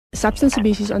Substance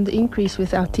abuse is on the increase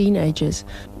with our teenagers.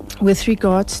 With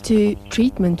regards to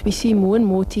treatment, we see more and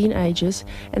more teenagers,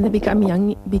 and they becoming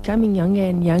younger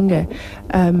and younger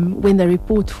when they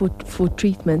report for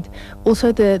treatment.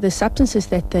 Also, the substances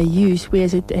that they use,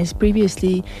 whereas it has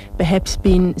previously perhaps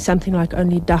been something like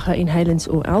only dagga inhalants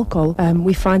or alcohol,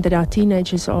 we find that our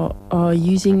teenagers are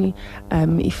using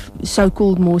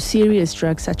so-called more serious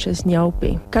drugs such as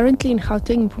nayope. Currently in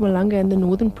Gauteng, Mpumalanga and the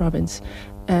Northern Province,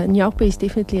 nayope is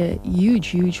definitely a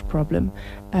huge problem.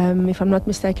 If I'm not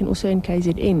mistaken, also in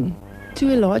KZN.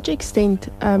 To a large extent,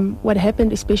 what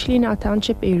happened, especially in our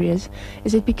township areas,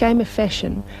 is it became a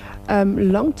fashion.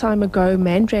 Long time ago,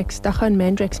 dagga and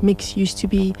mandrax mix used to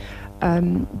be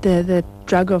the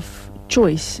drug of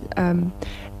choice,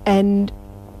 and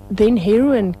then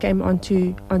heroin came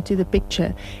onto the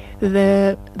picture.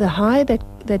 The high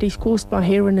that is caused by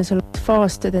heroin is a lot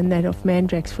faster than that of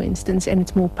mandrax, for instance, and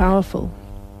it's more powerful.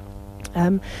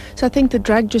 So I think the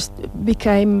drug just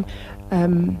became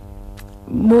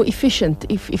more efficient,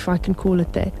 if I can call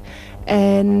it that,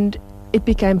 and it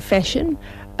became fashion.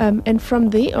 And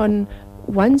from there on,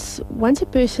 once a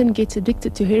person gets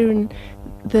addicted to heroin,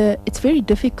 it's very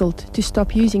difficult to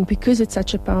stop using because it's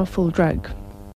such a powerful drug.